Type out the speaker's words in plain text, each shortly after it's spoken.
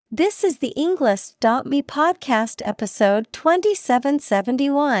This is the English.me podcast episode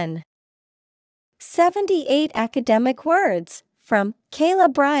 2771. 78 academic words from Kayla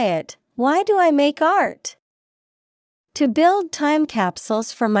Briët. Why do I make art? To build time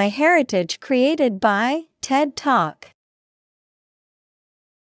capsules for my heritage created by TED Talk.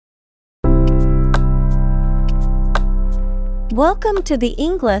 Welcome to the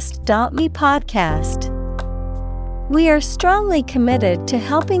English.me podcast. We are strongly committed to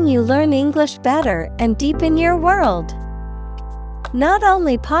helping you learn English better and deepen your world. Not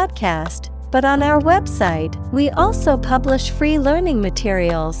only podcast, but on our website, we also publish free learning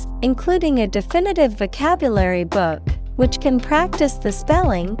materials, including a definitive vocabulary book, which can practice the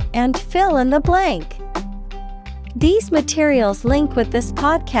spelling and fill in the blank. These materials link with this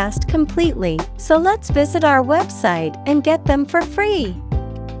podcast completely, so let's visit our website and get them for free.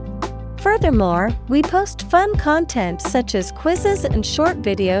 Furthermore, we post fun content such as quizzes and short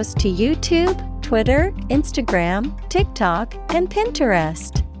videos to YouTube, Twitter, Instagram, TikTok, and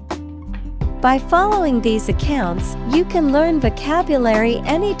Pinterest. By following these accounts, you can learn vocabulary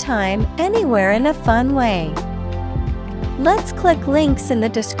anytime, anywhere in a fun way. Let's click links in the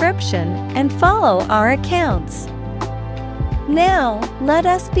description and follow our accounts. Now, let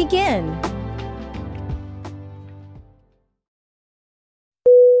us begin.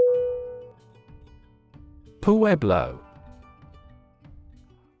 Pueblo.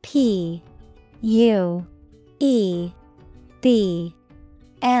 P-U-E-B-L-O.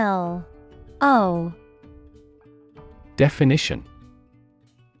 Definition: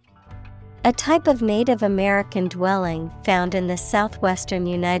 a type of Native American dwelling found in the southwestern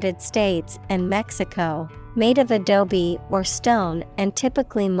United States and Mexico, made of adobe or stone and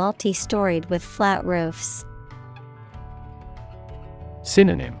typically multi-storied with flat roofs.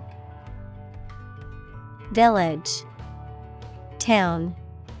 Synonym: village, town,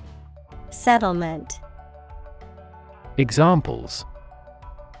 settlement. Examples: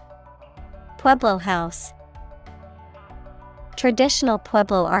 Pueblo house, traditional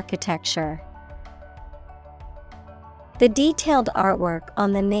Pueblo architecture. The detailed artwork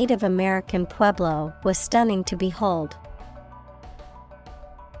on the Native American Pueblo was stunning to behold.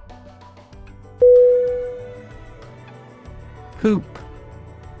 Hoop.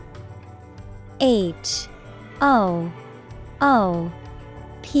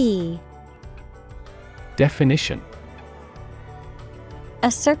 H-O-O-P. Definition: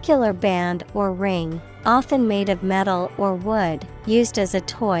 a circular band or ring, often made of metal or wood, used as a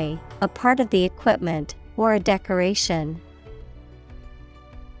toy, a part of the equipment, or a decoration.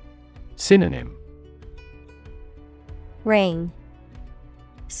 Synonym: ring,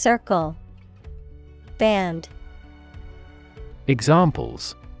 circle, band.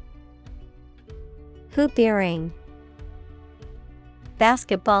 Examples: hoop earring,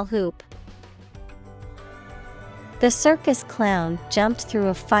 basketball hoop. The circus clown jumped through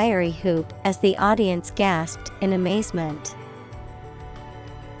a fiery hoop as the audience gasped in amazement.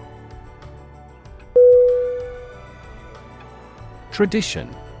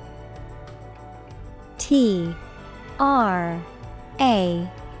 Tradition. T-R-A-D-I-T-I-O-N.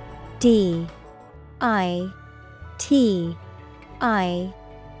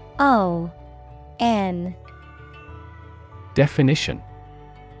 Definition: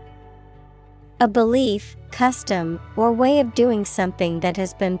 a belief, custom, or way of doing something that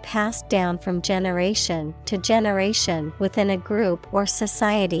has been passed down from generation to generation within a group or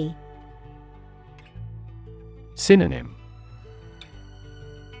society. Synonym: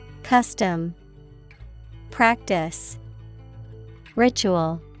 custom, practice,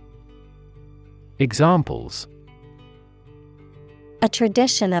 ritual. Examples: a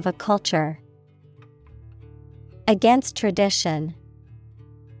tradition of a culture. Against tradition.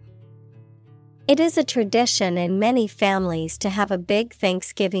 It is a tradition in many families to have a big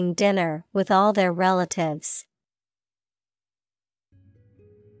Thanksgiving dinner with all their relatives.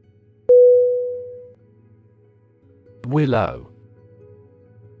 Willow.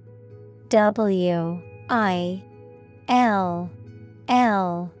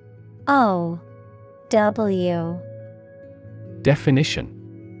 W-I-L-L-O-W. Definition: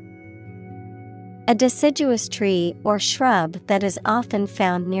 a deciduous tree or shrub that is often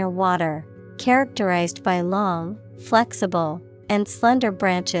found near water, characterized by long, flexible, and slender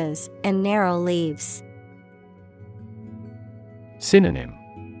branches and narrow leaves. Synonym: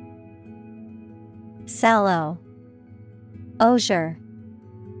 sallow, osier,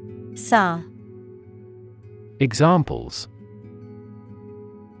 saw. Examples: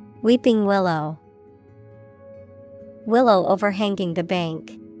 weeping willow, willow overhanging the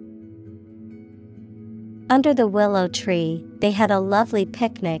bank. Under the willow tree, they had a lovely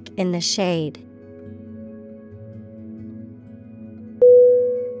picnic in the shade.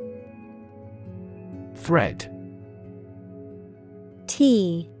 Thread.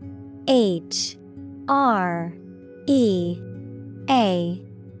 T-H-R-E-A-D.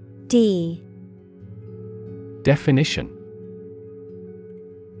 Definition.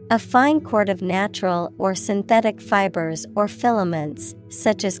 A fine cord of natural or synthetic fibers or filaments,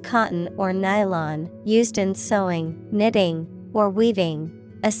 such as cotton or nylon, used in sewing, knitting, or weaving.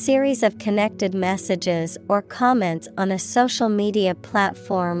 A series of connected messages or comments on a social media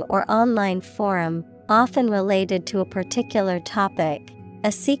platform or online forum, often related to a particular topic.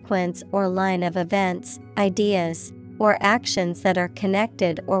 A sequence or line of events, ideas, or actions that are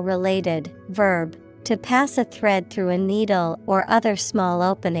connected or related. Verb. To pass a thread through a needle or other small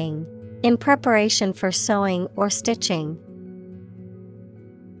opening. In preparation for sewing or stitching.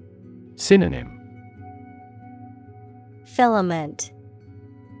 Synonym. Filament,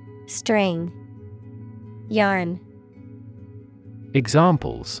 string, yarn.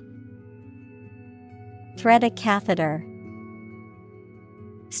 Examples. Thread a catheter.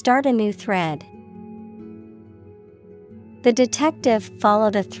 Start a new thread. The detective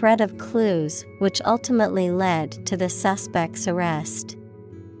followed a thread of clues which ultimately led to the suspect's arrest.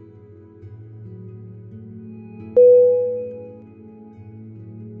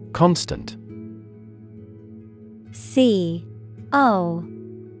 Constant. C-O-N-S-T-A-N-T.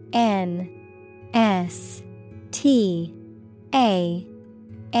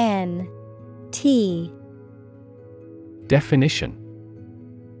 Definition.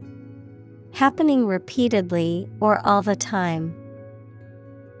 Happening repeatedly or all the time.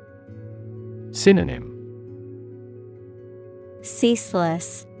 Synonym.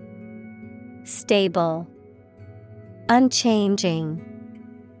 Ceaseless, stable, unchanging.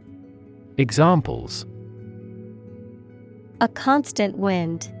 Examples. A constant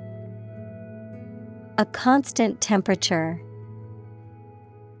wind. A constant temperature.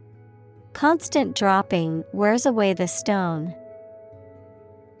 Constant dropping wears away the stone.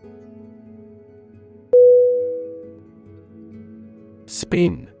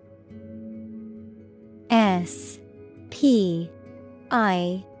 Spin. S-P-I-N.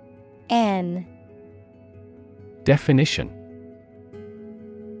 Definition.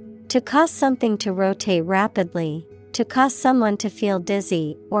 To cause something to rotate rapidly, to cause someone to feel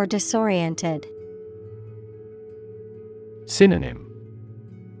dizzy or disoriented. Synonym.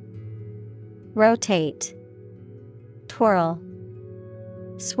 Rotate, twirl,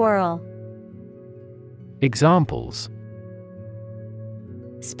 swirl. Examples.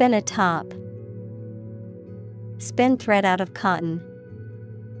 Spin a top. Spin thread out of cotton.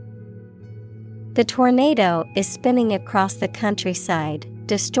 The tornado is spinning across the countryside,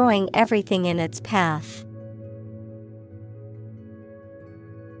 destroying everything in its path.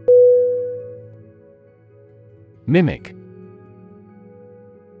 Mimic.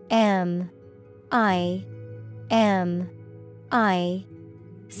 M-I-M-I-C.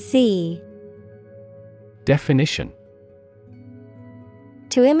 Definition.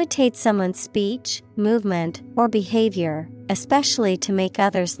 To imitate someone's speech, movement, or behavior, especially to make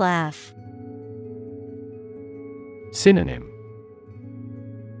others laugh. Synonym.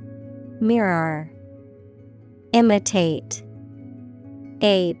 Mirror, imitate,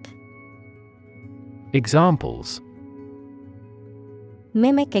 ape. Examples.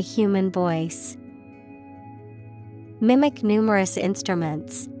 Mimic a human voice. Mimic numerous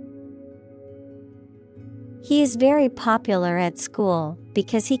instruments. He is very popular at school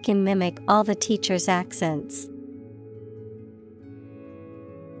because he can mimic all the teachers' accents.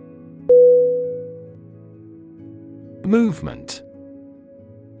 Movement.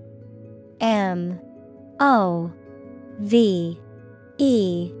 M-O-V-E-M-E-N-T.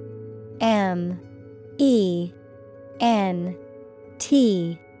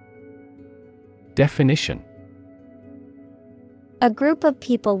 Definition. A group of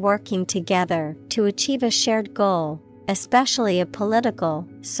people working together to achieve a shared goal, especially a political,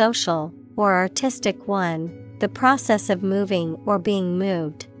 social, or artistic one, the process of moving or being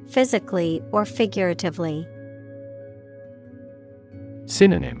moved, physically or figuratively.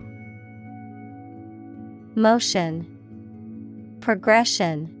 Synonym. Motion,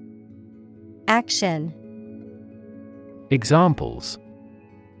 progression, action. Examples.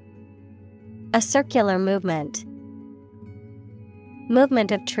 A circular movement.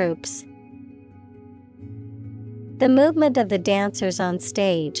 Movement of troops. The movement of the dancers on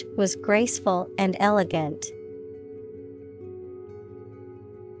stage was graceful and elegant.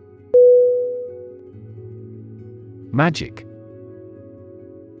 Magic.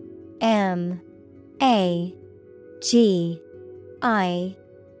 M-A-G-I-C.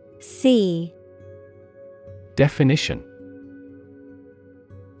 Definition: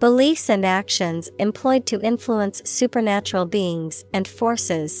 beliefs and actions employed to influence supernatural beings and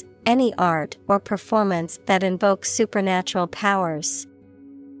forces, any art or performance that invokes supernatural powers.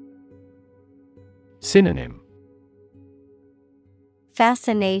 Synonym: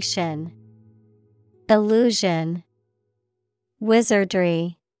 Fascination, illusion,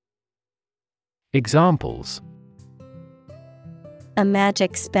 wizardry. Examples: a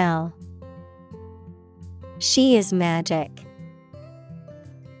magic spell. She is magic.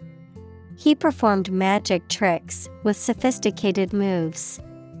 He performed magic tricks with sophisticated moves.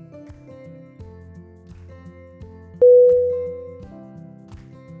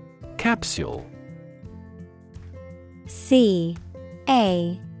 Capsule. C-A-P-S-U-L-E.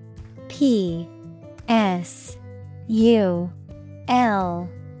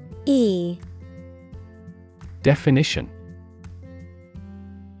 Definition: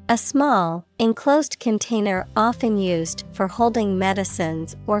 a small, enclosed container often used for holding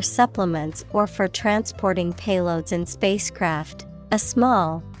medicines or supplements or for transporting payloads in spacecraft. A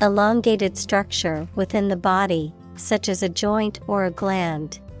small, elongated structure within the body, such as a joint or a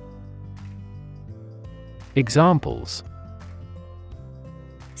gland. Examples: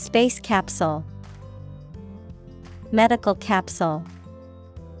 space capsule, medical capsule.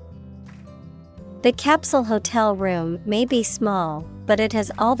 The capsule hotel room may be small, but it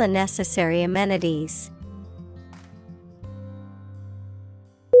has all the necessary amenities.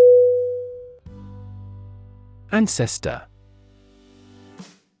 Ancestor.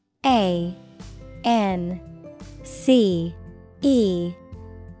 A-N-C-E-S-T-O-R.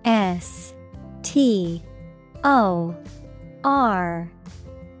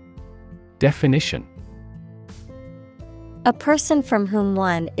 Definition: a person from whom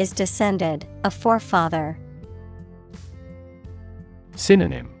one is descended, a forefather.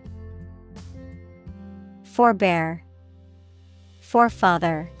 Synonym: forebear,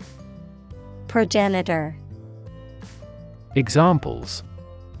 forefather, progenitor. Examples: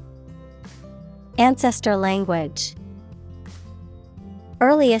 ancestor language,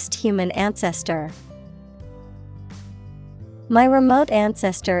 earliest human ancestor. My remote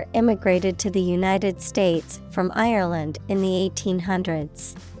ancestor immigrated to the United States from Ireland in the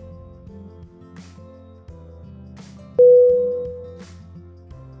 1800s.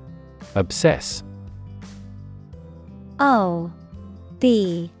 Obsess.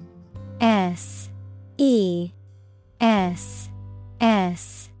 O-B-S-E-S-S.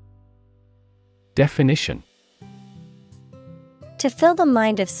 Definition: to fill the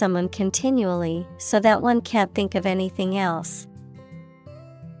mind of someone continually so that one can't think of anything else.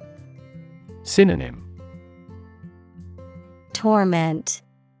 Synonym: torment,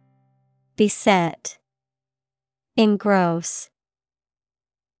 beset, engross.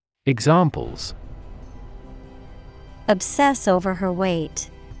 Examples: obsess over her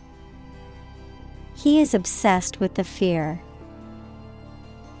weight. He is obsessed with the fear.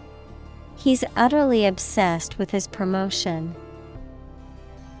 He's utterly obsessed with his promotion.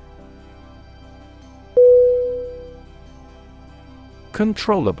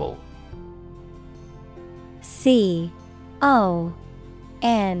 Controllable. C-O-N-T-R-O-L-A-B-L-E.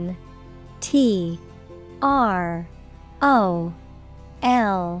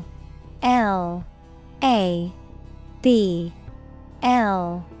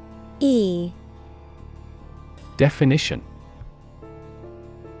 Definition: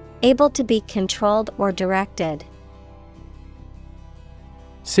 able to be controlled or directed.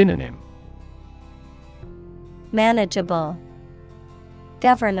 Synonym: manageable,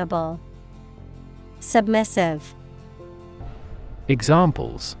 governable, submissive.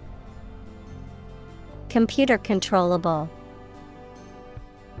 Examples: computer controllable,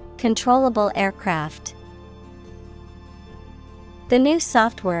 controllable aircraft. The new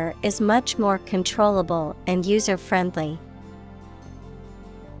software is much more controllable and user-friendly.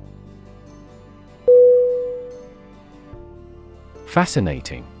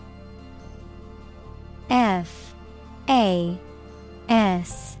 Fascinating.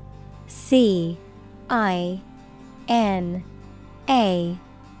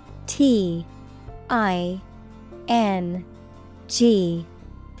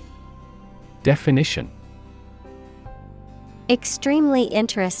 Definition: extremely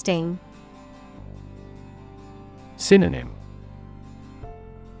interesting. Synonym: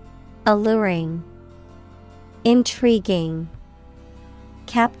 alluring, intriguing,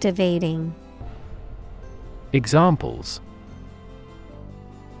 captivating. Examples: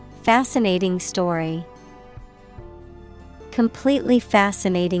 fascinating story. Completely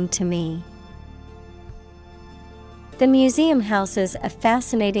fascinating to me. The museum houses a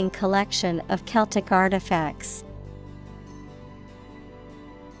fascinating collection of Celtic artifacts.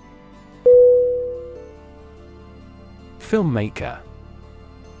 Filmmaker.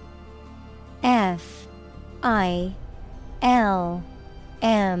 Filmmaker.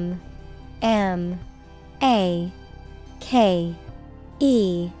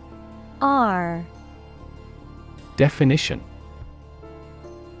 Definition: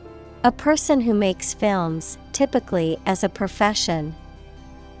 A person who makes films, typically as a profession.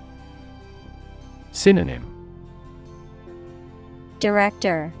 Synonym: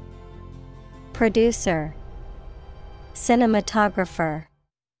 Director, producer, cinematographer.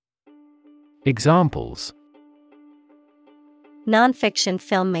 Examples: Nonfiction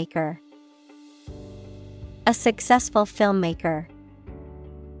filmmaker. A successful filmmaker.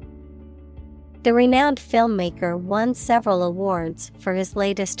 The renowned filmmaker won several awards for his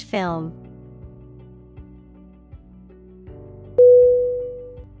latest film.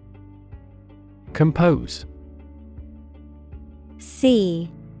 Compose.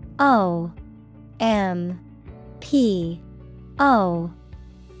 COMPOSE.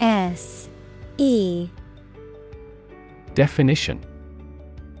 Definition: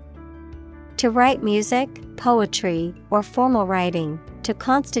 To write music, poetry, or formal writing, to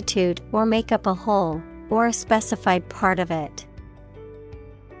constitute or make up a whole, or a specified part of it.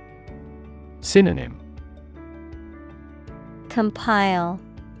 Synonym: Compile,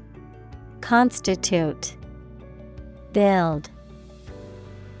 constitute, build.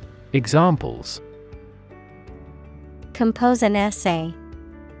 Examples: Compose an essay.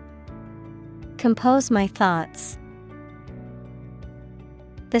 Compose my thoughts.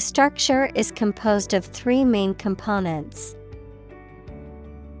 The structure is composed of 3 main components.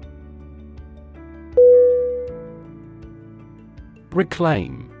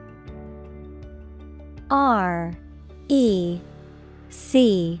 Reclaim. RECLAIM.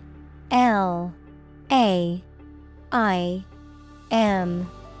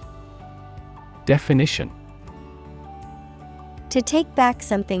 Definition: To take back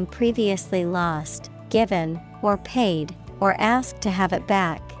something previously lost, given, or paid, or ask to have it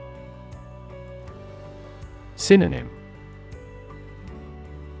back. Synonym: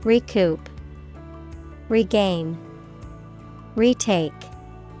 Recoup, regain, retake.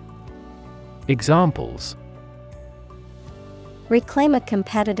 Examples: Reclaim a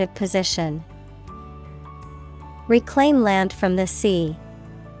competitive position. Reclaim land from the sea.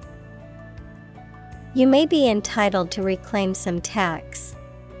 You may be entitled to reclaim some tax.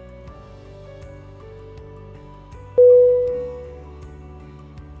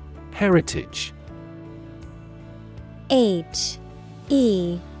 Heritage. HERITAGE.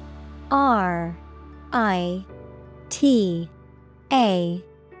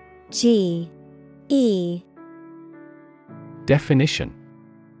 Definition: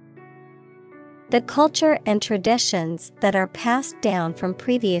 The culture and traditions that are passed down from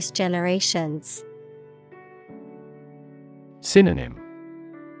previous generations. Synonym: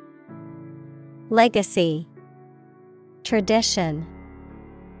 Legacy, tradition,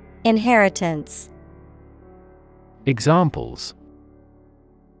 inheritance. Examples: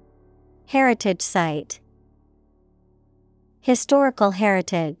 Heritage site. Historical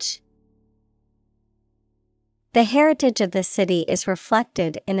heritage. The heritage of the city is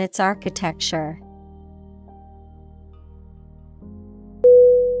reflected in its architecture.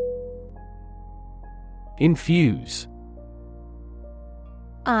 Infuse.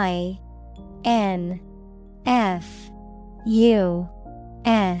 INFUSE.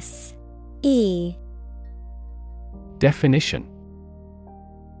 Definition: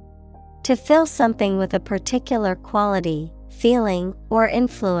 To fill something with a particular quality, feeling, or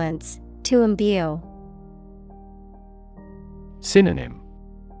influence, to imbue. Synonym: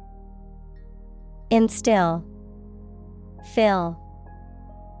 Instill, fill,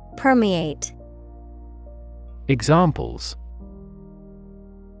 permeate. Examples: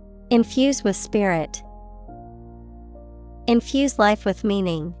 Infuse with spirit. Infuse life with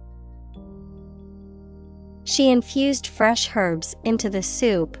meaning. She infused fresh herbs into the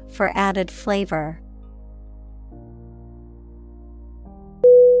soup for added flavor.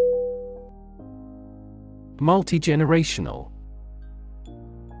 Multigenerational.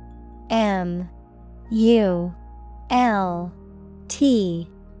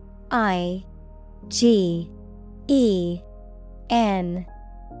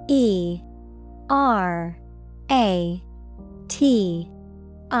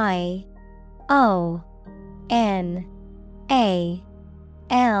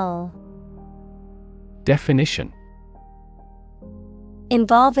 Definition: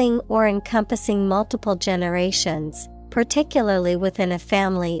 Involving or encompassing multiple generations, particularly within a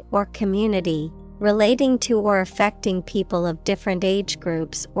family or community, relating to or affecting people of different age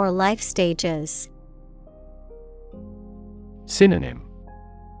groups or life stages. Synonym: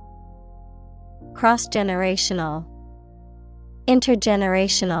 Cross-generational,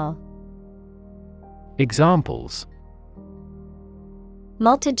 intergenerational. Examples: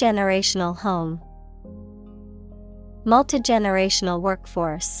 Multigenerational home, multigenerational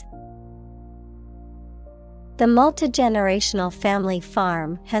workforce. The multigenerational family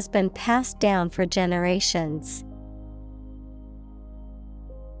farm has been passed down for generations.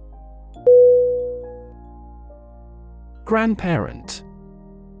 Grandparent.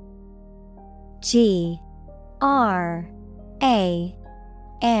 Grandparent.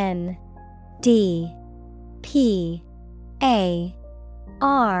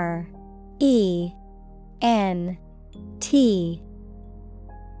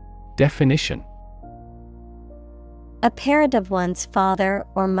 Definition: A parent of one's father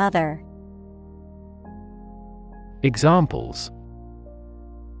or mother. Examples: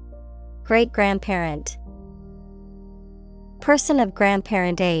 Great-grandparent, person of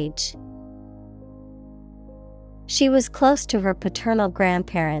grandparent age. She was close to her paternal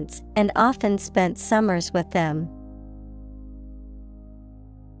grandparents and often spent summers with them.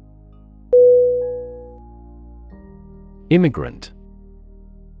 Immigrant.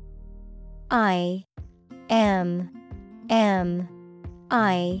 IMMIGRANT.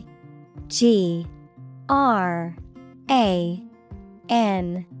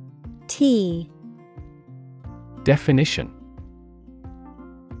 Definition: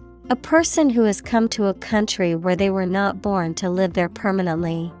 A person who has come to a country where they were not born to live there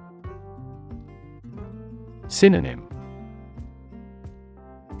permanently. Synonym: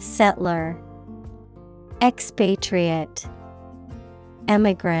 Settler, expatriate,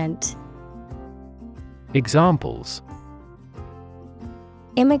 emigrant. Examples: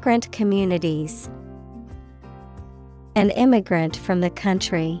 Immigrant communities. An immigrant from the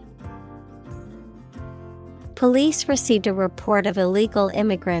country. Police received a report of illegal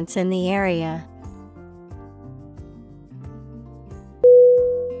immigrants in the area.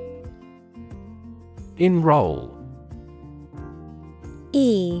 Enroll.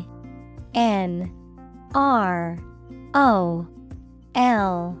 ENROLL.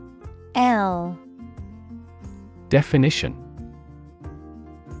 Definition: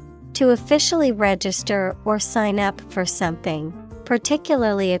 To officially register or sign up for something,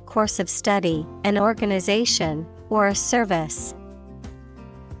 particularly a course of study, an organization, or a service.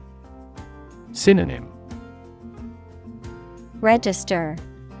 Synonym: Register,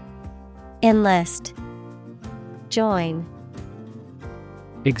 enlist, join.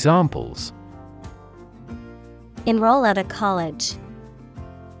 Examples: Enroll at a college.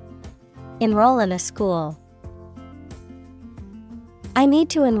 Enroll in a school. I need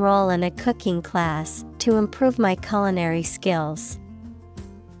to enroll in a cooking class to improve my culinary skills.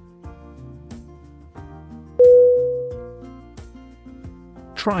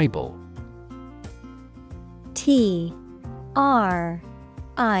 Tribal. TRIBAL.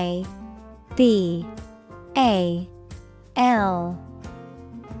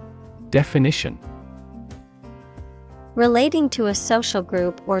 Definition: Relating to a social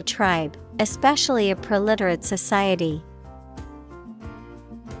group or tribe, especially a preliterate society.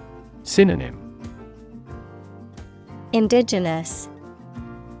 Synonym: Indigenous,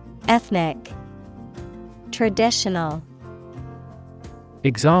 ethnic, traditional.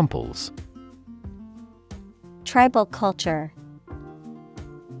 Examples: Tribal culture,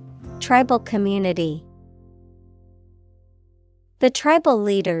 tribal community. The tribal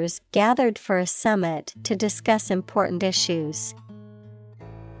leaders gathered for a summit to discuss important issues.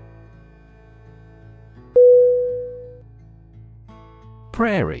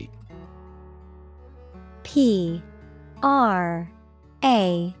 Prairie. PRAIRIE.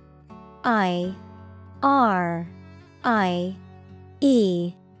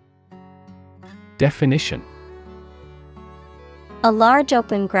 Definition: A large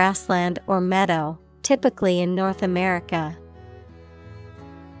open grassland or meadow, typically in North America.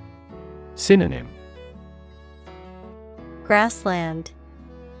 Synonym: Grassland,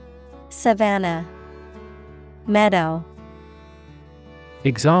 savanna, meadow.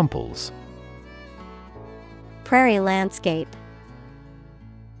 Examples: Prairie landscape,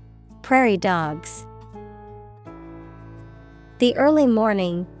 prairie dogs. The early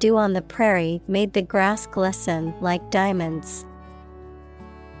morning dew on the prairie made the grass glisten like diamonds.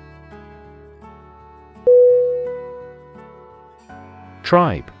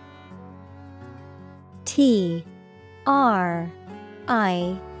 Tribe. TRIBE.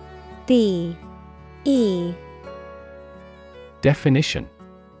 Definition: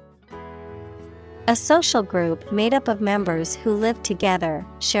 a social group made up of members who live together,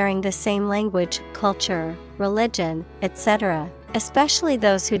 sharing the same language, culture, religion, etc., especially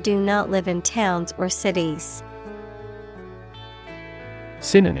those who do not live in towns or cities.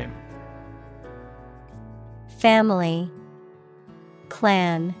 Synonym: Family,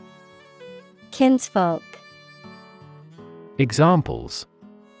 clan, kinsfolk. Examples: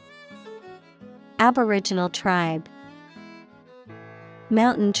 Aboriginal tribe,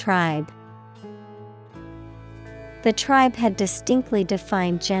 mountain tribe. The tribe had distinctly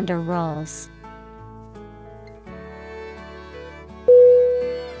defined gender roles.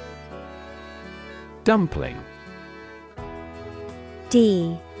 Dumpling.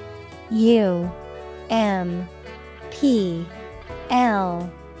 D-U-M-P-L-I-N-G.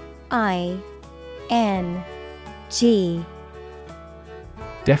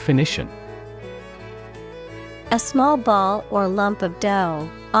 Definition: a small ball or lump of dough,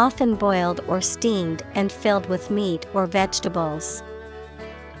 often boiled or steamed and filled with meat or vegetables.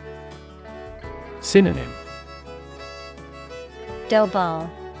 Synonym: Dough ball,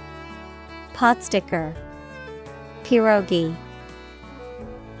 pot sticker, pierogi.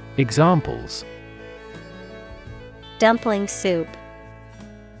 Examples: dumpling soup,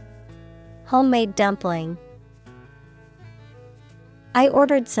 homemade dumpling. I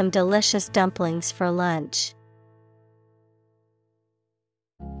ordered some delicious dumplings for lunch.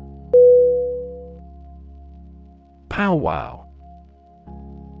 Powwow.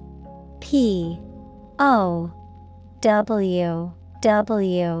 P-O-W-W-O.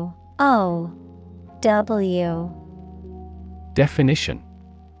 Definition: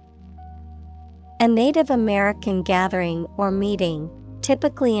 a Native American gathering or meeting,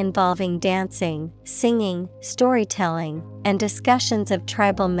 typically involving dancing, singing, storytelling, and discussions of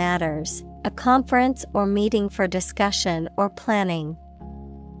tribal matters, a conference or meeting for discussion or planning.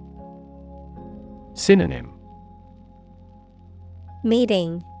 Synonym: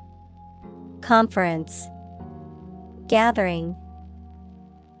 meeting, conference, gathering.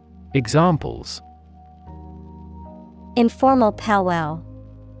 Examples: informal powwow,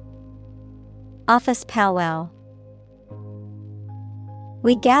 office powwow.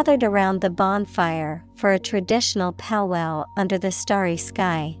 We gathered around the bonfire for a traditional powwow under the starry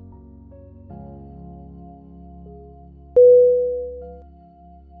sky.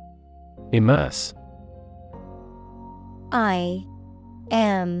 Immerse. I-M-M-E-R-S-E.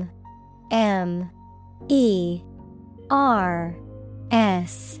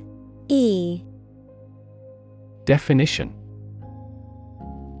 Definition: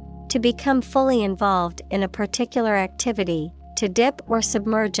 to become fully involved in a particular activity, to dip or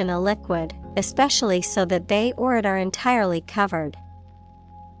submerge in a liquid, especially so that they or it are entirely covered.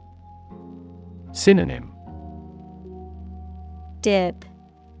 Synonym: dip,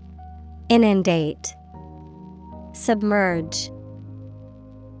 inundate, submerge.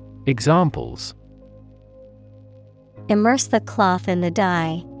 Examples: immerse the cloth in the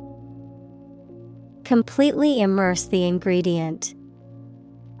dye, completely immerse the ingredient.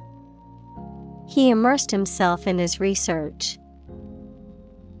 He immersed himself in his research.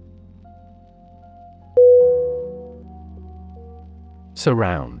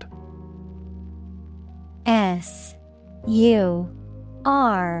 Surround. S-U-R-R-O-U-N-D.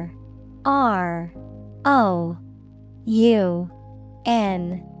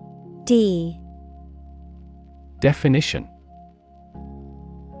 Definition: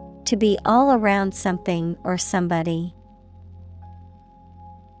 to be all around something or somebody.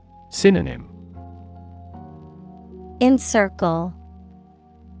 Synonym: encircle,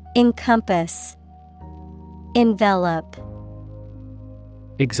 encompass, envelop.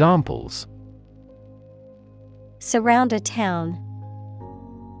 Examples: surround a town.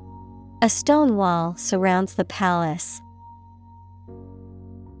 A stone wall surrounds the palace.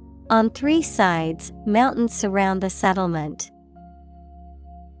 On 3 sides, mountains surround the settlement.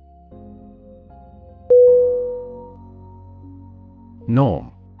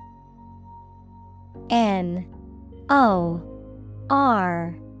 Norm. N-O-R-M.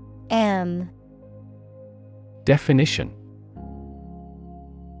 Definition: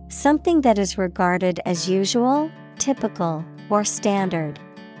 something that is regarded as usual, typical, or standard.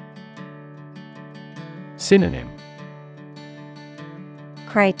 Synonym: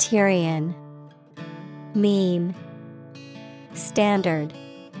 criterion, mean, standard.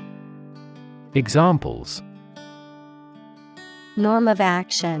 Examples: norm of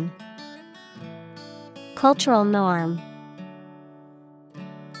action, cultural norm.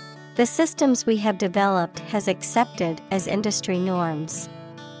 The systems we have developed has accepted as industry norms.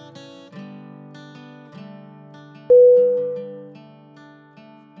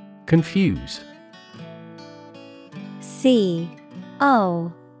 Confuse.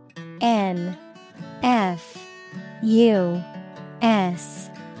 C-O-N-F-U-S-E.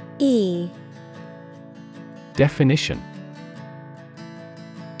 Definition.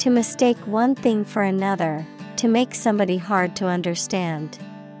 To mistake one thing for another, to make somebody hard to understand.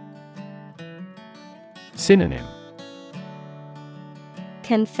 Synonym.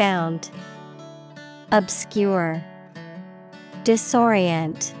 Confound, obscure,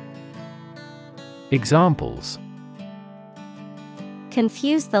 disorient. Examples.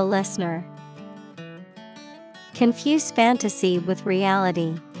 Confuse the listener. Confuse fantasy with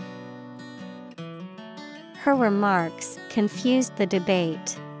reality. Her remarks confused the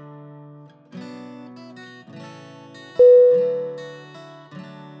debate.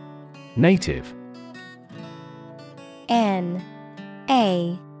 Native.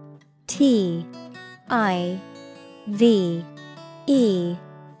 N-A-T-I-V-E.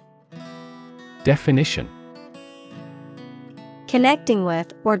 Definition. Connecting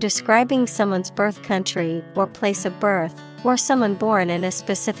with or describing someone's birth country or place of birth, or someone born in a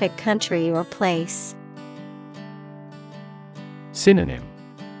specific country or place. Synonym.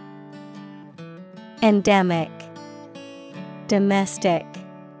 Endemic, domestic,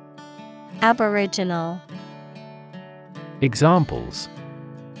 aboriginal. Examples.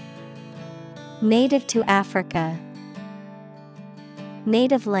 Native to Africa.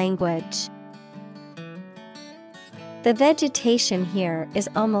 Native language. The vegetation here is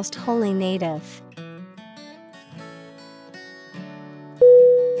almost wholly native.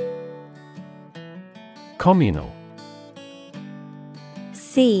 Communal.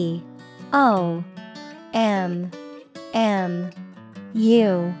 C-O-M-M-U-N-A-L.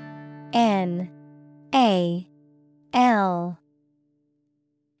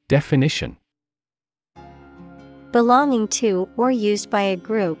 Definition. Belonging to or used by a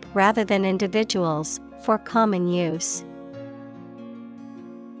group rather than individuals, for common use.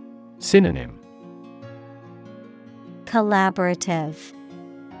 Synonym. Collaborative,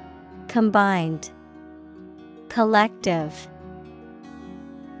 combined, collective.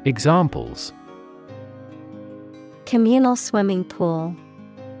 Examples. Communal swimming pool.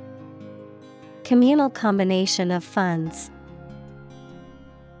 Communal combination of funds.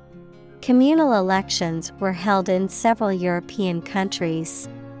 Communal elections were held in several European countries.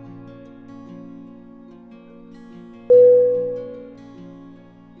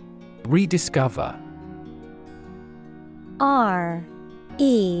 Rediscover.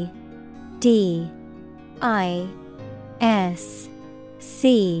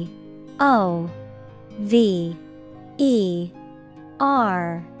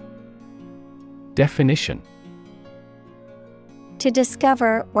 Definition. To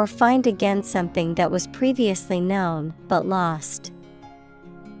discover or find again something that was previously known but lost.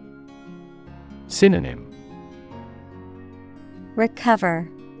 Synonym. Recover,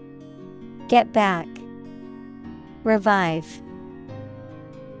 get back, revive.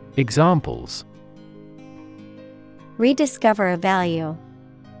 Examples. Rediscover a value.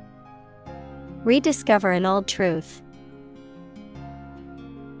 Rediscover an old truth.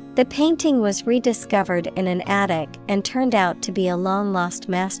 The painting was rediscovered in an attic and turned out to be a long-lost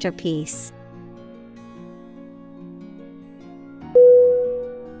masterpiece.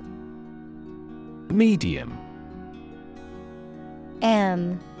 Medium.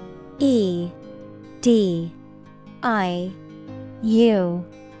 M-E-D-I-U-M.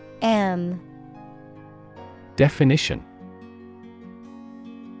 Definition.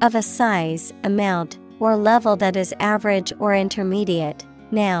 Of a size, amount, or level that is average or intermediate.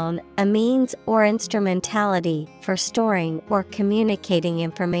 Noun, a means or instrumentality for storing or communicating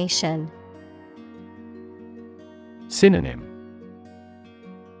information. Synonym.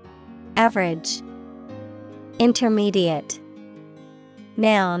 Average, intermediate.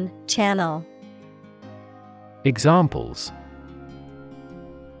 Noun, channel. Examples.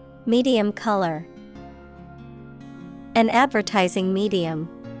 Medium color. An advertising medium.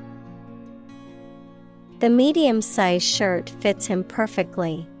 The medium-sized shirt fits him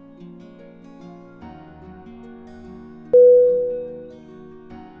perfectly.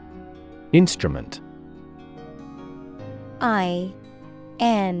 Instrument.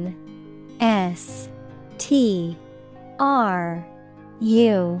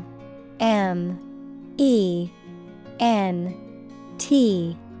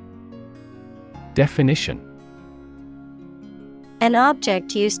 Definition. An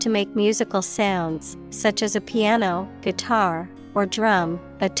object used to make musical sounds, such as a piano, guitar, or drum,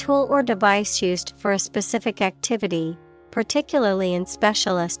 a tool or device used for a specific activity, particularly in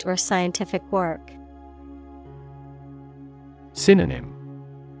specialist or scientific work. Synonym: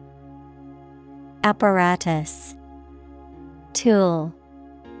 Apparatus, tool,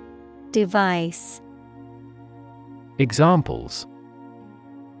 device. Examples: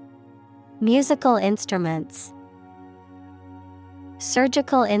 Musical instruments,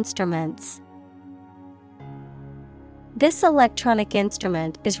 surgical instruments. This electronic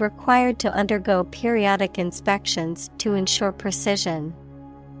instrument is required to undergo periodic inspections to ensure precision.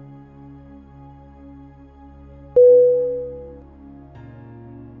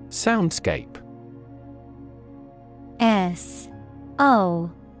 Soundscape. SOUNDSCAPE.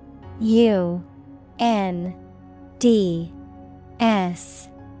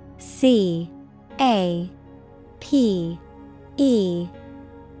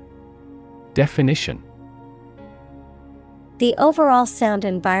 Definition: the overall sound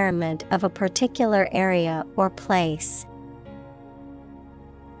environment of a particular area or place.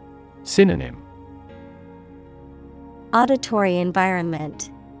 Synonym: Auditory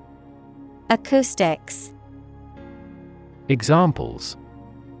environment, acoustics. Examples: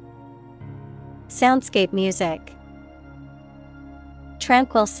 soundscape music,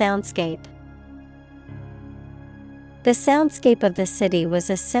 tranquil soundscape. The soundscape of the city was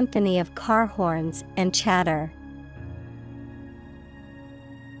a symphony of car horns and chatter.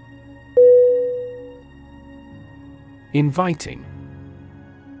 Inviting.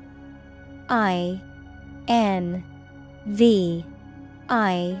 INVITING.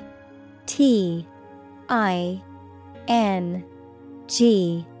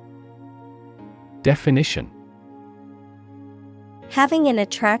 Definition: having an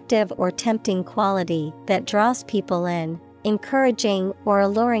attractive or tempting quality that draws people in, encouraging or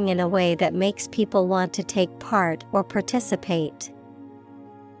alluring in a way that makes people want to take part or participate.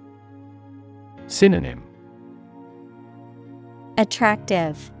 Synonym: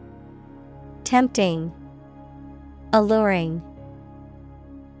 attractive, tempting, alluring.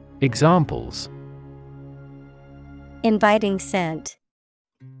 Examples: inviting scent,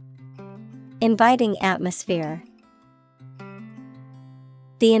 inviting atmosphere.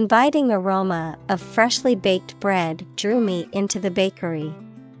 The inviting aroma of freshly baked bread drew me into the bakery.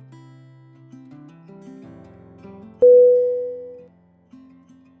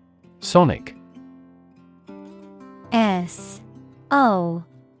 Sonic.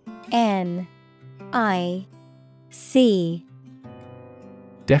 SONIC.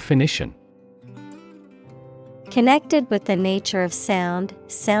 Definition: connected with the nature of sound,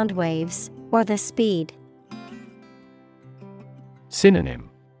 sound waves, or the speed. Synonym: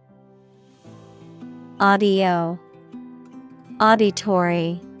 audio,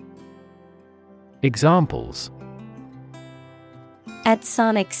 auditory. Examples: at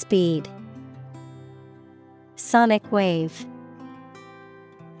sonic speed, sonic wave.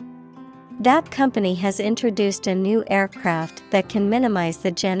 That company has introduced a new aircraft that can minimize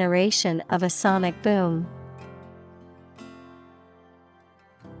the generation of a sonic boom.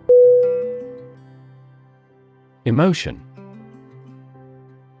 Emotion.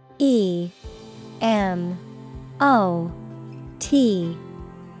 EMOTION.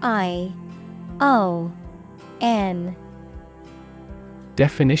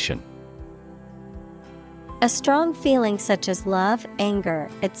 Definition: a strong feeling such as love, anger,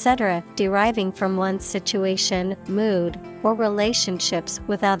 etc., deriving from one's situation, mood, or relationships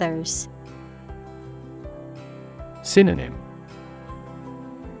with others. Synonym: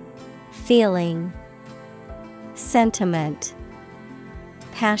 feeling, sentiment,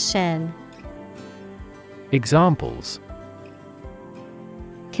 passion. Examples: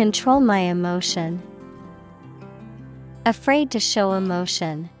 control my emotion, afraid to show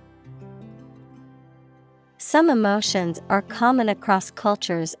emotion. Some emotions are common across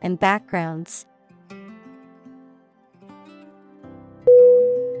cultures and backgrounds.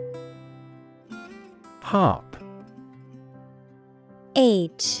 Harp.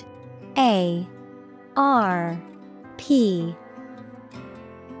 HARP.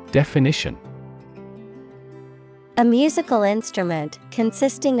 Definition: a musical instrument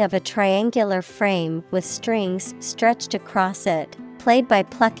consisting of a triangular frame with strings stretched across it, played by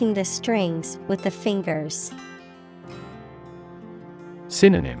plucking the strings with the fingers.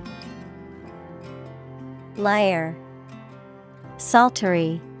 Synonym: lyre,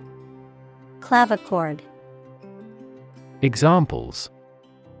 psaltery, clavichord. Examples: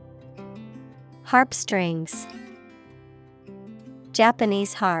 harp strings,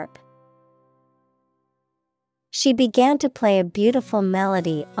 Japanese harp. She began to play a beautiful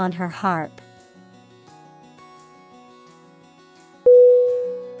melody on her harp.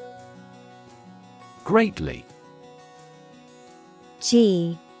 Greatly.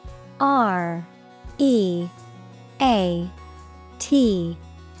 Greatly.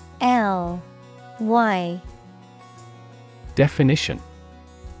 Definition.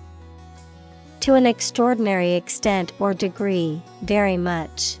 To an extraordinary extent or degree, very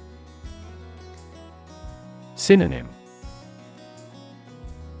much. Synonym.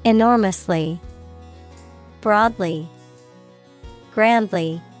 Enormously, broadly,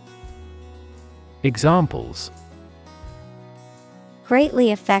 grandly. Examples. Greatly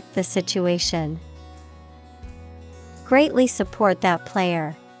affect the situation. Greatly support that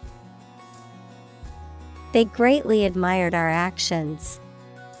player. They greatly admired our actions.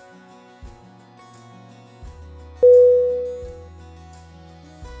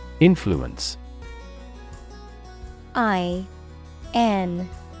 Influence. INFLUENCE.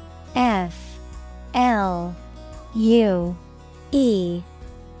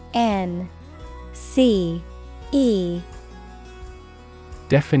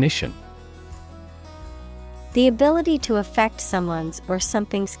 Definition. The ability to affect someone's or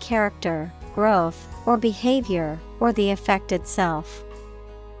something's character, growth, or behavior, or the effect itself.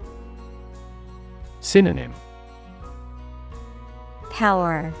 Synonym.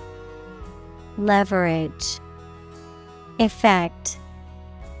 Power, leverage, effect.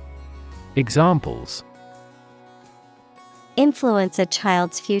 Examples. Influence a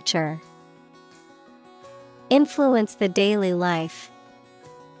child's future. Influence the daily life.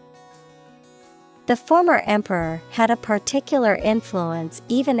 The former emperor had a particular influence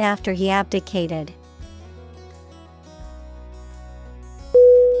even after he abdicated.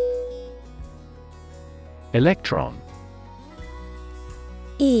 Electron.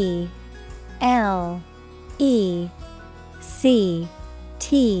 Electron.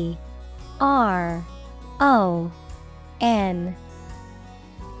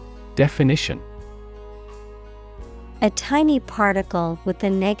 Definition. A tiny particle with a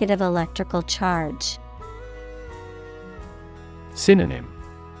negative electrical charge. Synonym.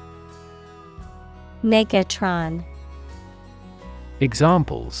 Negatron.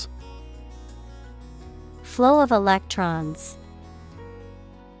 Examples. Flow of electrons.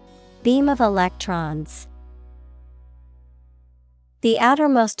 Beam of electrons. The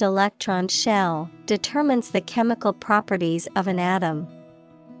outermost electron shell determines the chemical properties of an atom.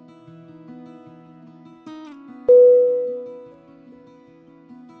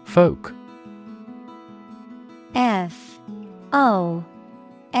 Folk. FOLK.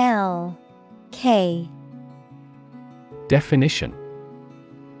 Definition.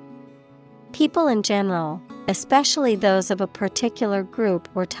 People in general, especially those of a particular group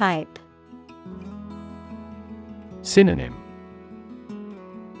or type. Synonym.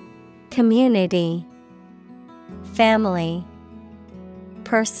 Community, family,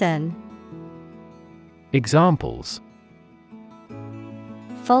 person. Examples.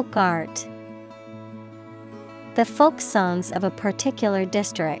 Folk art. The folk songs of a particular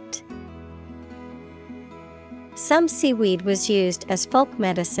district. Some seaweed was used as folk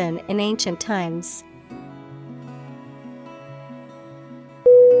medicine in ancient times.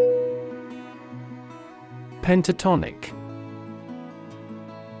 Pentatonic.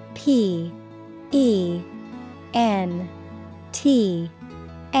 Pentatonic.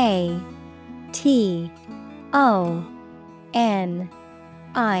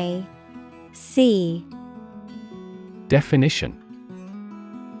 Definition.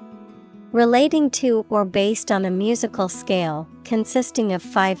 Relating to or based on a musical scale, consisting of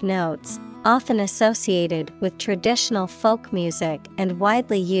 5 notes, often associated with traditional folk music and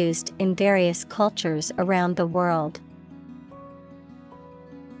widely used in various cultures around the world.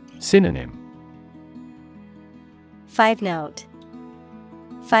 Synonym. 5-note,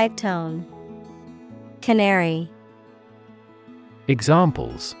 5-tone, canary.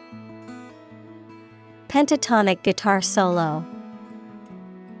 Examples. Pentatonic guitar solo.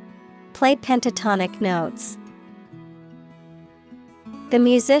 Play pentatonic notes. The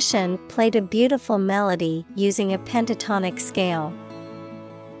musician played a beautiful melody using a pentatonic scale.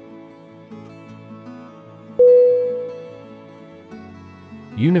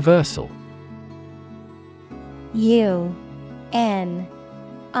 Universal. UNIVERSAL.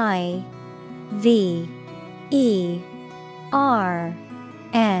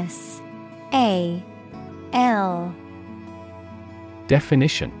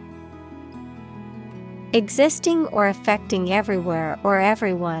 Definition. Existing or affecting everywhere or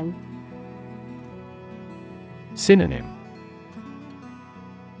everyone. Synonym.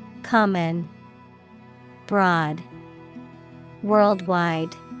 Common, broad,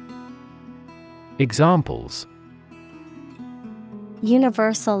 worldwide. Examples.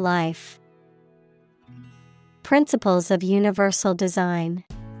 Universal life. Principles of universal design.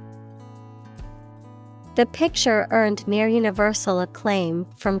 The picture earned near universal acclaim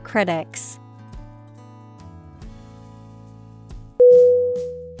from critics.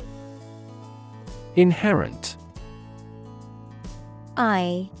 Inherent.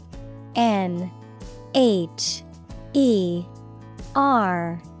 INHERENT.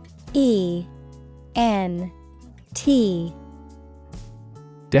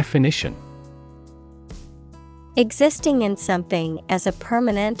 Definition. Existing in something as a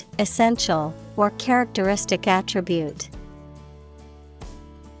permanent, essential, or characteristic attribute.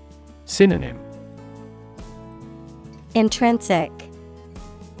 Synonym. Intrinsic,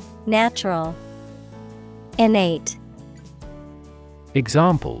 natural, innate.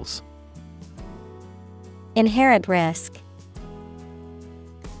 Examples. Inherent risk.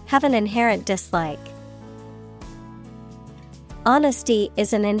 Have an inherent dislike. Honesty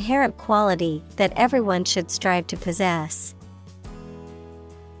is an inherent quality that everyone should strive to possess.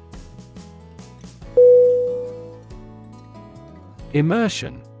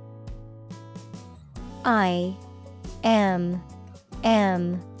 Immersion. IMMERSION.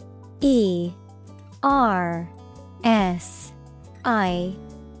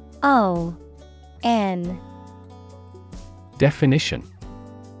 Definition.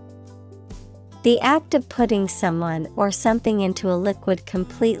 The act of putting someone or something into a liquid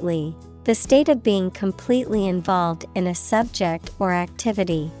completely, the state of being completely involved in a subject or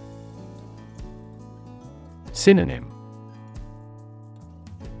activity. Synonym.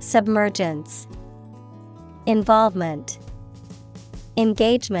 Submergence, involvement,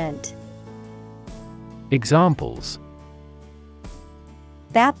 engagement. Examples.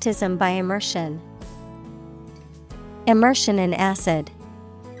 Baptism by immersion. Immersion in acid.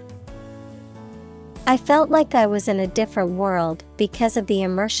 I felt like I was in a different world because of the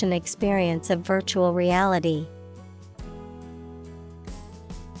immersion experience of virtual reality.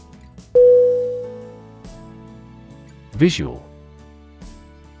 Visual.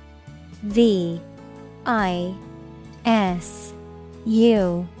 VISUAL.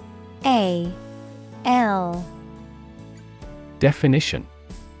 Definition.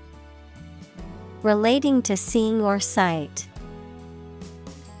 Relating to seeing or sight.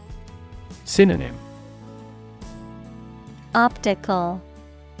 Synonym. Optical,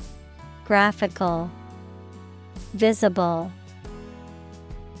 graphical, visible.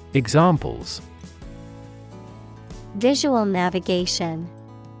 Examples. Visual navigation.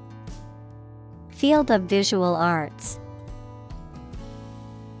 Field of visual arts.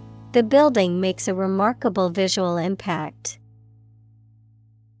 The building makes a remarkable visual impact.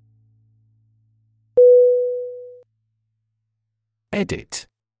 Edit.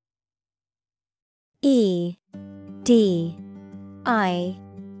 EDIT.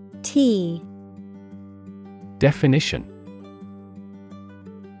 Definition.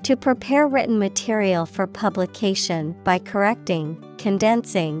 To prepare written material for publication by correcting,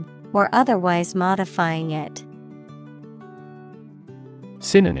 condensing, or otherwise modifying it.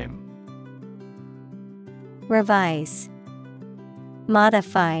 Synonym. Revise,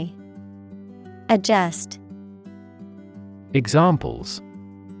 modify, adjust. Examples.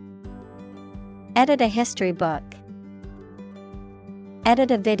 Edit a history book.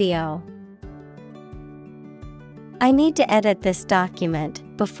 Edit a video. I need to edit this document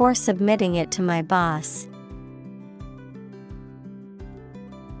before submitting it to my boss.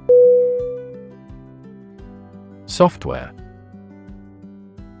 Software.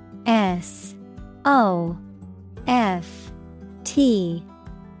 SOFTWARE.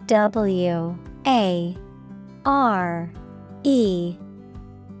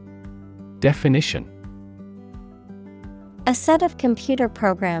 Definition. A set of computer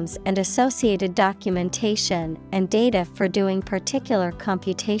programs and associated documentation and data for doing particular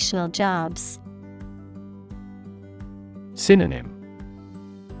computational jobs. Synonym.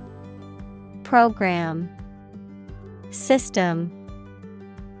 Program, system,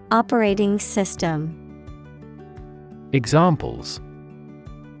 operating system. Examples.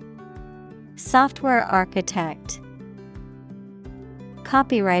 Software architect.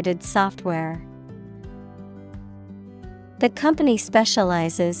 Copyrighted software. The company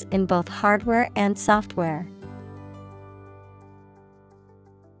specializes in both hardware and software.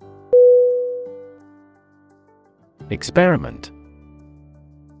 Experiment.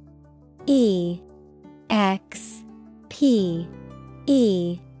 EXPERIMENT.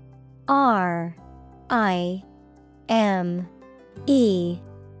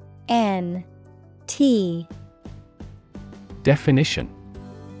 Definition.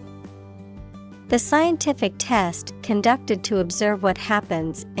 The scientific test conducted to observe what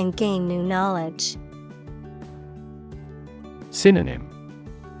happens and gain new knowledge. Synonym: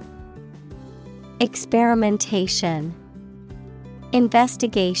 experimentation,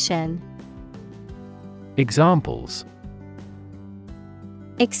 investigation. Examples: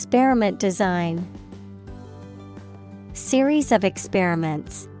 experiment design, series of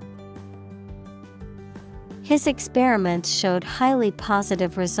experiments. His experiments showed highly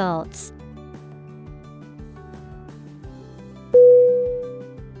positive results.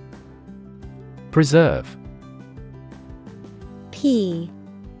 Preserve.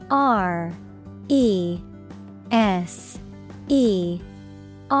 Preserve.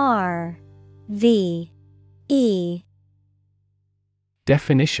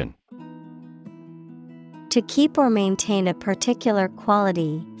 Definition: to keep or maintain a particular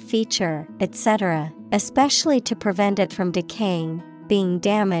quality, feature, etc., especially to prevent it from decaying, being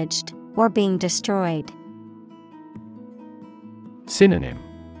damaged, or being destroyed. Synonym: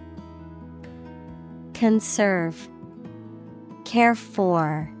 conserve, care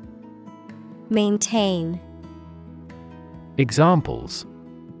for, maintain. Examples: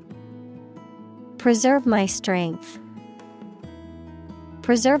 preserve my strength,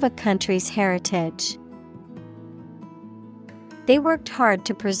 preserve a country's heritage. They worked hard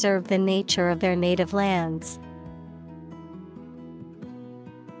to preserve the nature of their native lands.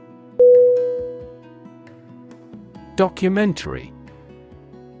 Documentary.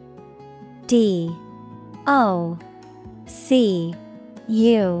 Documentary.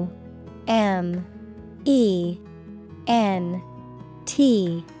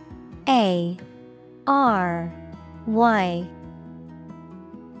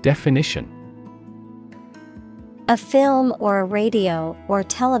 Definition: a film or a radio or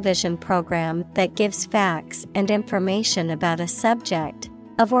television program that gives facts and information about a subject,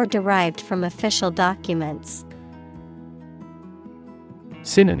 of or derived from official documents.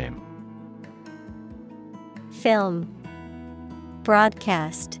 Synonym: film,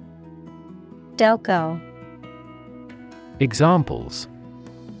 broadcast, doco. Examples: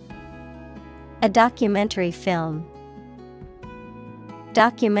 a documentary film,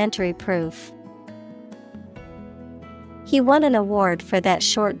 documentary proof. He won an award for that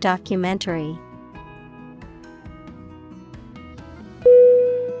short documentary.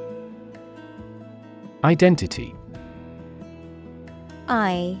 Identity.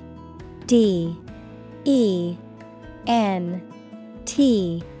 IDENTITY.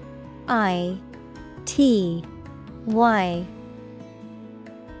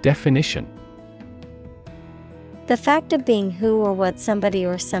 Definition: the fact of being who or what somebody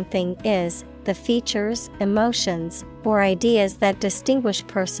or something is, the features, emotions, or ideas that distinguish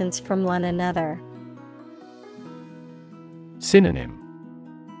persons from one another. Synonym: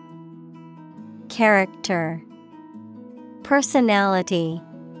 character, personality,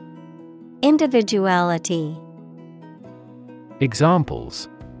 individuality. Examples: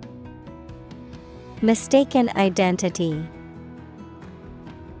 mistaken identity,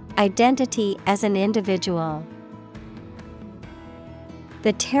 identity as an individual.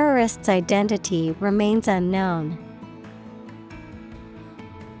 The terrorist's identity remains unknown.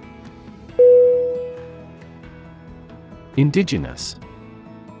 Indigenous.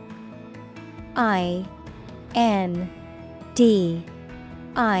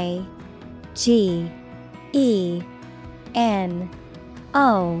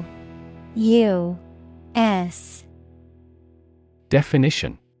 INDIGENOUS.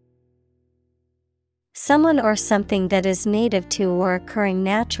 Definition: someone or something that is native to or occurring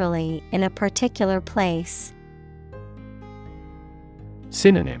naturally in a particular place.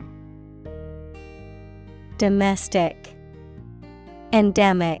 Synonym: domestic,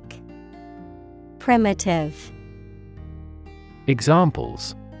 endemic, primitive.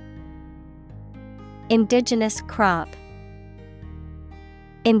 Examples: indigenous crop,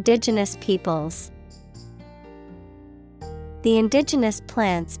 indigenous peoples. The indigenous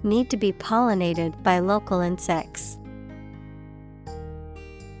plants need to be pollinated by local insects.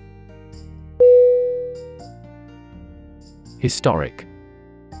 Historic.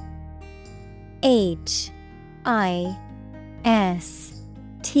 HISTORIC.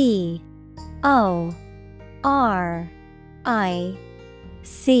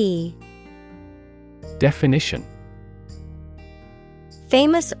 Definition: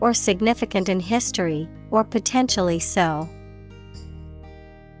 famous or significant in history, or potentially so.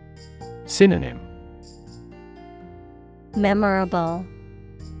 Synonym: memorable,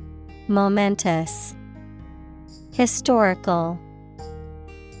 momentous, historical.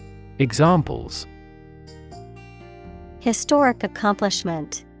 Examples: historic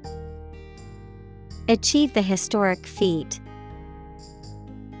accomplishment, achieve the historic feat.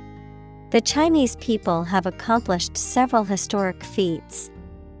 The Chinese people have accomplished several historic feats.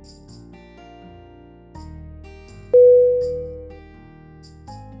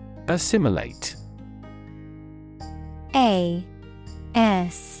 Assimilate. A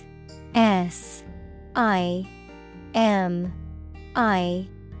S S I M I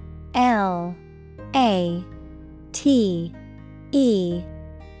L A T E.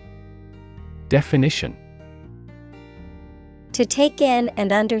 Definition: to take in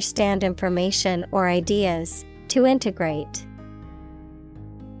and understand information or ideas, to integrate.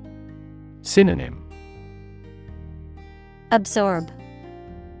 Synonym: Absorb,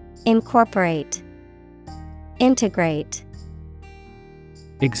 incorporate, integrate.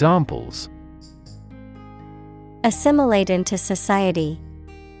 Examples: assimilate into society,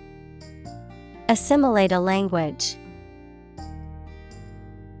 assimilate a language.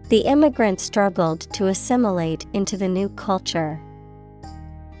 The immigrants struggled to assimilate into the new culture.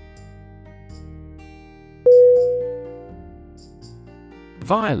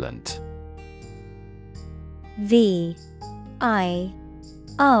 Violent. V I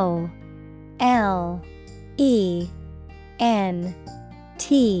O L E N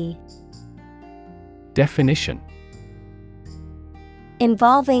T. Definition: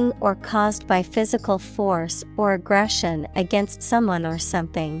 involving or caused by physical force or aggression against someone or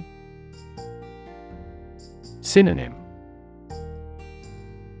something. Synonym: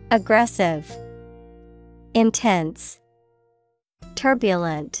 aggressive, intense,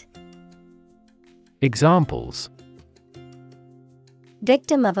 turbulent. Examples: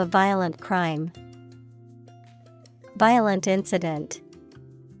 victim of a violent crime, violent incident.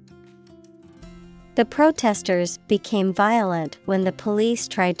 The protesters became violent when the police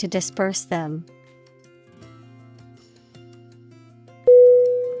tried to disperse them.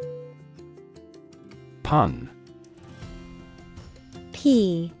 Pun.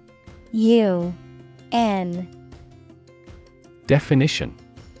 P-U-N. Definition: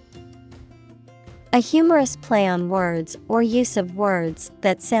 a humorous play on words or use of words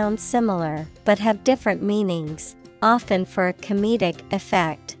that sound similar but have different meanings, often for a comedic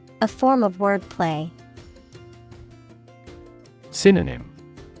effect, a form of wordplay. Synonym: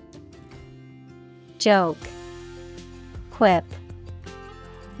 joke, quip,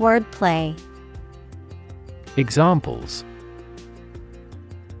 wordplay. Examples: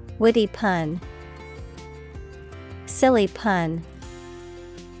 witty pun, silly pun.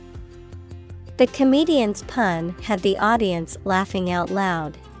 The comedian's pun had the audience laughing out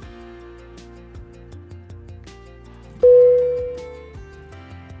loud.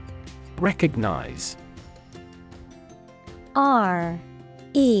 Recognize. R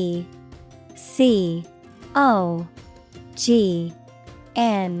E C O G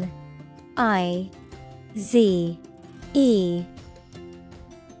N I Z E.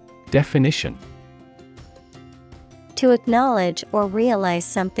 Definition: to acknowledge or realize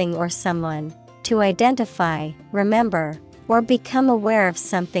something or someone, to identify, remember, or become aware of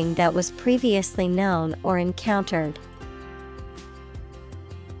something that was previously known or encountered.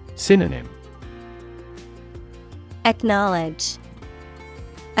 Synonym: acknowledge,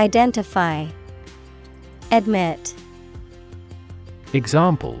 identify, admit.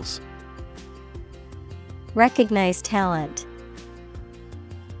 Examples: recognize talent,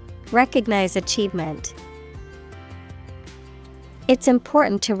 recognize achievement. It's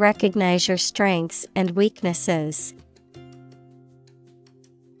important to recognize your strengths and weaknesses.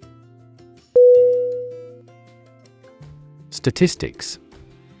 Statistics.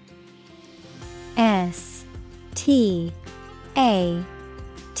 S T A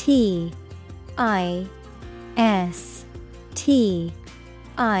T I S T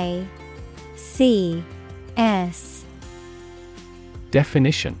I C S.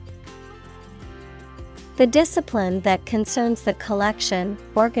 Definition: the discipline that concerns the collection,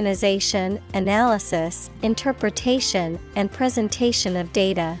 organization, analysis, interpretation, and presentation of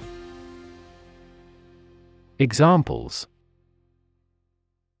data. Examples: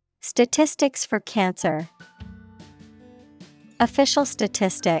 statistics for cancer, official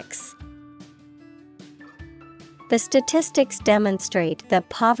statistics. The statistics demonstrate that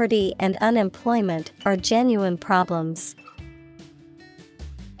poverty and unemployment are genuine problems.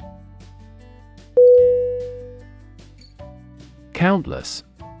 Countless.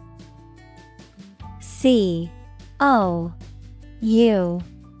 COUNTLESS.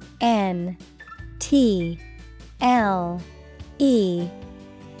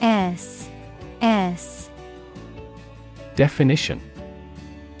 Definition: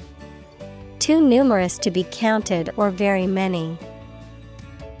 too numerous to be counted or very many.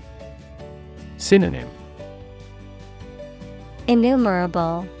 Synonym: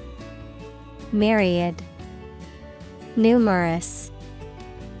 innumerable, myriad, numerous.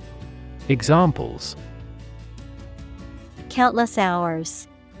 Examples: Countless hours.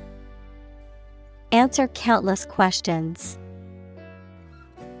 Answer countless questions.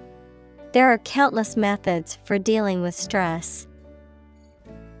 There are countless methods for dealing with stress.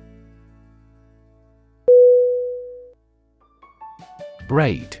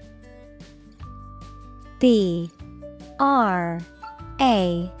 Braid. B-R-A-I-D.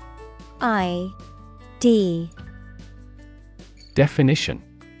 Definition: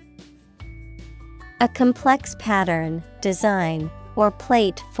 a complex pattern, design, or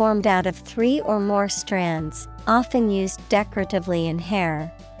plait formed out of 3 or more strands, often used decoratively in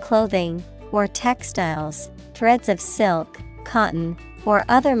hair, clothing, or textiles, threads of silk, cotton, or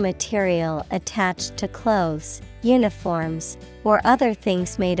other material attached to clothes, uniforms, or other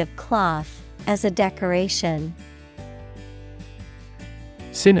things made of cloth, as a decoration.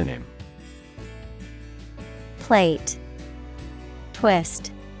 Synonym: Plait,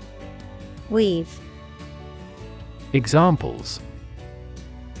 twist, weave. Examples: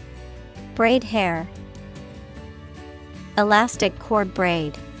 braid hair, elastic cord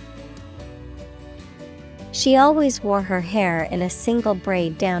braid. She always wore her hair in a single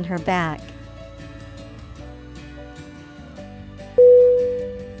braid down her back.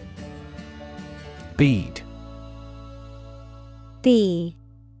 Bead. B-E-A-D.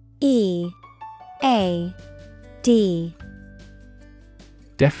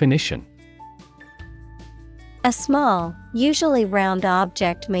 Definition: a small, usually round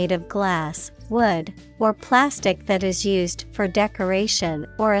object made of glass, wood, or plastic that is used for decoration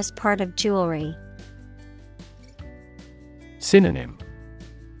or as part of jewelry. Synonym: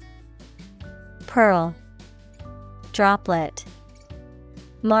 pearl, droplet,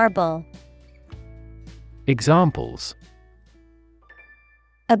 marble. Examples: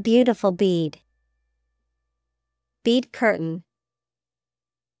 a beautiful bead, bead curtain.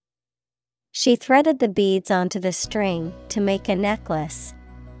 She threaded the beads onto the string to make a necklace.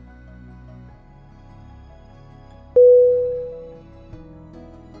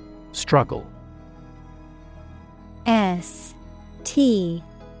 Struggle.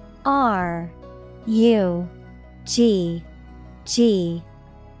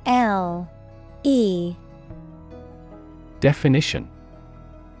 S-T-R-U-G-G-L-E. Definition: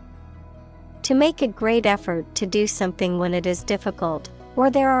 to make a great effort to do something when it is difficult, or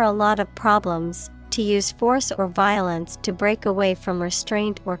there are a lot of problems, to use force or violence to break away from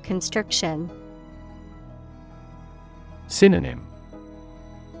restraint or constriction. Synonym: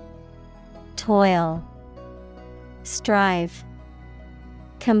 toil, strive,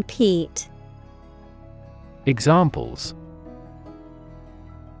 compete. Examples: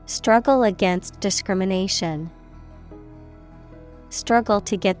 struggle against discrimination, struggle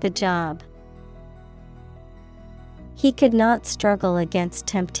to get the job. He could not struggle against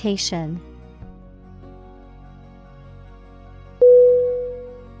temptation.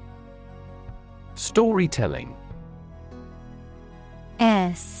 Storytelling.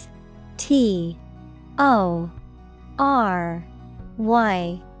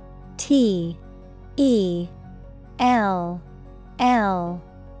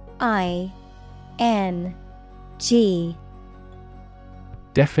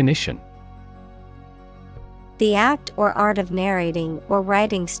 Definition: the act or art of narrating or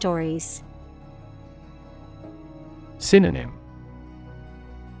writing stories. Synonym: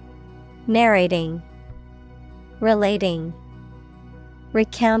 narrating, relating,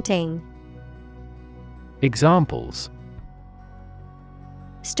 recounting. Examples: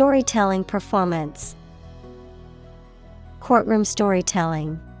 storytelling performance, courtroom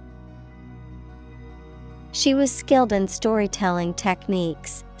storytelling. She was skilled in storytelling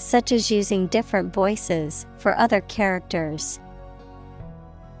techniques, such as using different voices for other characters.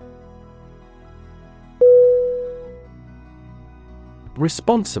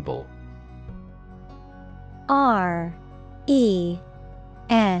 Responsible.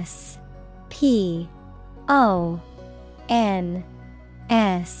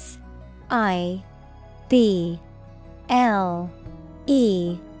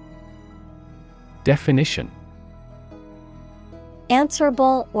 Definition: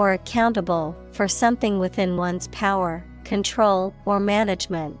 answerable or accountable for something within one's power, control, or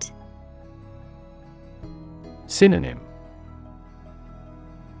management. Synonym: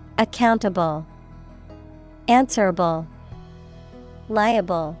 accountable, answerable,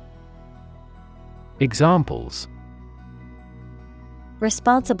 liable. Examples: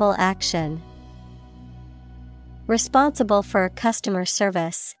 responsible action, responsible for customer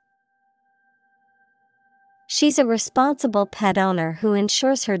service. She's a responsible pet owner who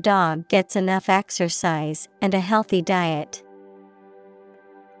ensures her dog gets enough exercise and a healthy diet.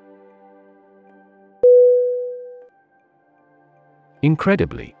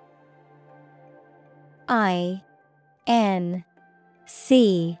 Incredibly. INCREDibly.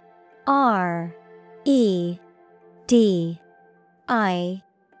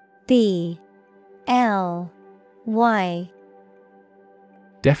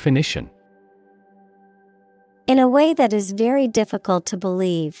 Definition. In a way that is very difficult to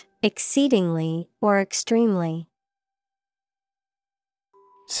believe, exceedingly or extremely.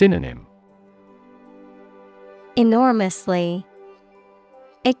 Synonym. Enormously,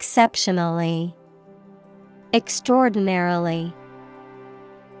 exceptionally, extraordinarily.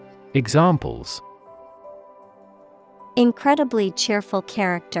 Examples. Incredibly cheerful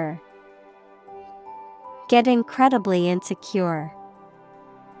character. Get incredibly insecure.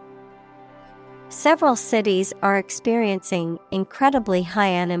 Several cities are experiencing incredibly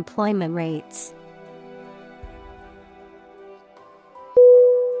high unemployment rates.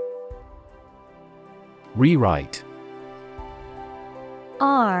 Rewrite.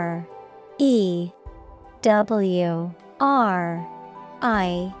 REWRITE.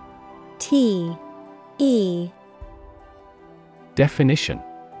 Definition.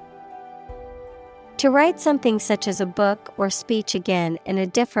 To write something such as a book or speech again in a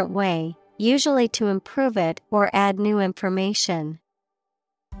different way, usually to improve it or add new information.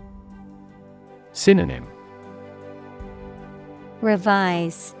 Synonym.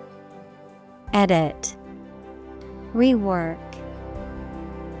 Revise, edit, rework.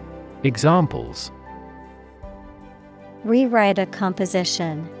 Examples. Rewrite a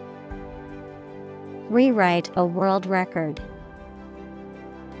composition. Rewrite a world record.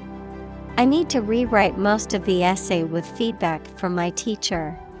 I need to rewrite most of the essay with feedback from my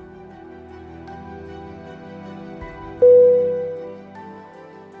teacher.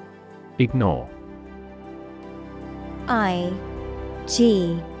 Ignore. IGNORE.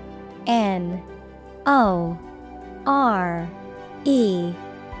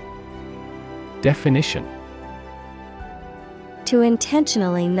 Definition. To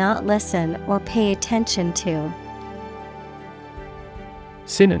intentionally not listen or pay attention to.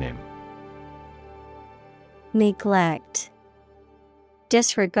 Synonym. Neglect,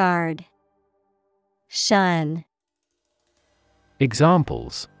 disregard, shun.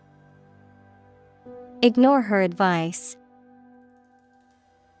 Examples. Ignore her advice.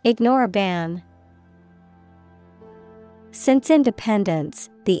 Ignore a ban. Since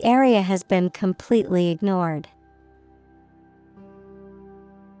independence, the area has been completely ignored.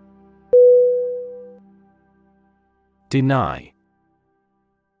 Deny.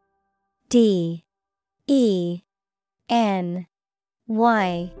 DENY.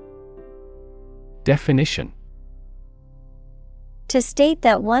 Definition. To state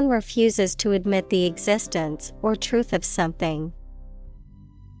that one refuses to admit the existence or truth of something.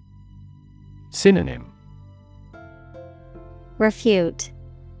 Synonym. Refute,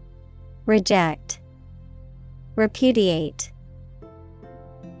 reject, repudiate.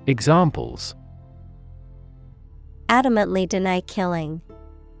 Examples. Adamantly deny killing.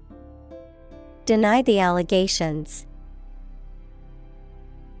 Deny the allegations.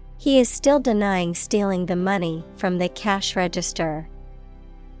 He is still denying stealing the money from the cash register.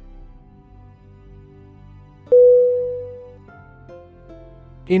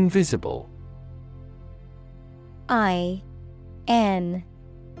 Invisible. INVISIBLE.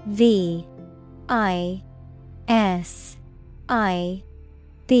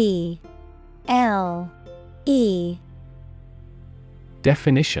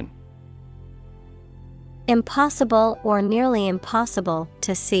 Definition. Impossible or nearly impossible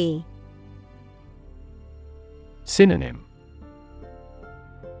to see. Synonym.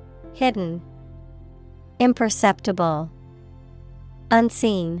 Hidden, imperceptible,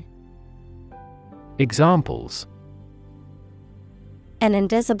 unseen. Examples. An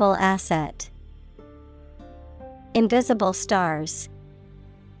invisible asset. Invisible stars.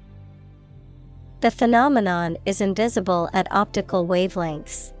 The phenomenon is invisible at optical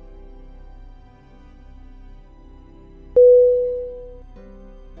wavelengths.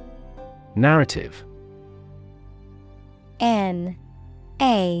 Narrative.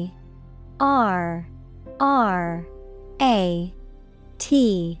 NARRATIVE.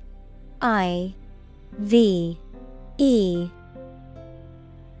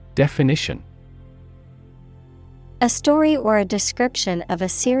 Definition. A story or a description of a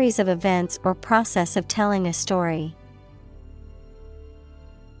series of events or process of telling a story.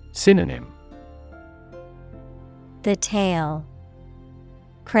 Synonym. The tale.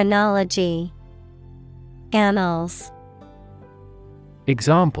 Chronology. Annals.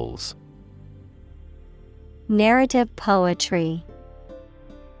 Examples: Narrative poetry.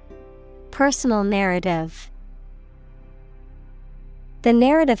 Personal narrative. The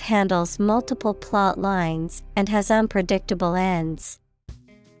narrative handles multiple plot lines and has unpredictable ends.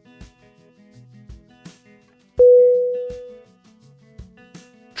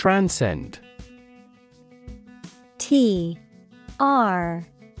 Transcend. Transcend.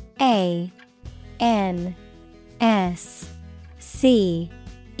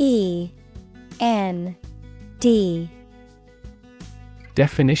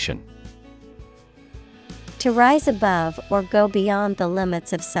 Definition: To rise above or go beyond the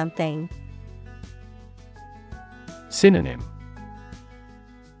limits of something. Synonym: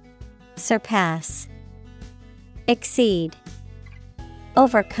 Surpass, exceed,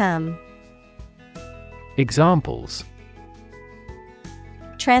 overcome. Examples: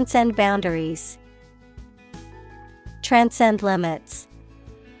 Transcend boundaries. Transcend limits.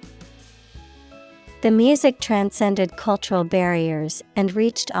 The music transcended cultural barriers and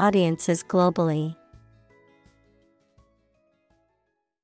reached audiences globally.